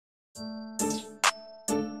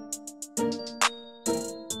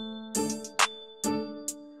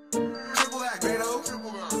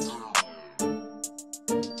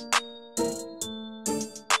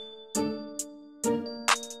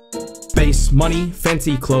Base money,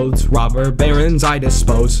 fancy clothes, robber barons I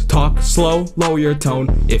dispose. Talk slow, lower your tone,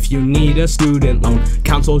 if you need a student loan.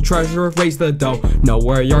 Council treasurer, raise the dough, know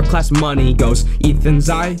where your class money goes. Ethan's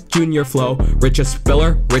eye, junior flow, richest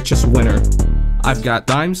biller, richest winner. I've got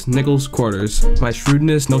dimes, nickels, quarters, my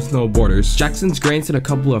shrewdness knows no borders. Jackson's grants and a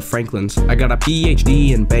couple of Franklins, I got a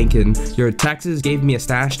PhD in banking. Your taxes gave me a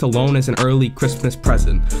stash to loan as an early Christmas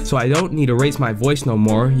present, so I don't need to raise my voice no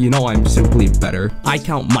more, you know I'm simply better. I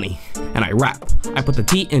count money, and I rap, I put the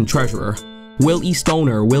T in treasurer. Will E.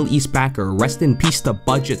 Stoner, Will E. Spacker, rest in peace to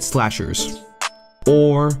budget slashers.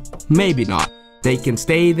 Or maybe not, they can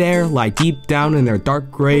stay there, lie deep down in their dark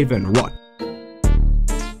grave and rot.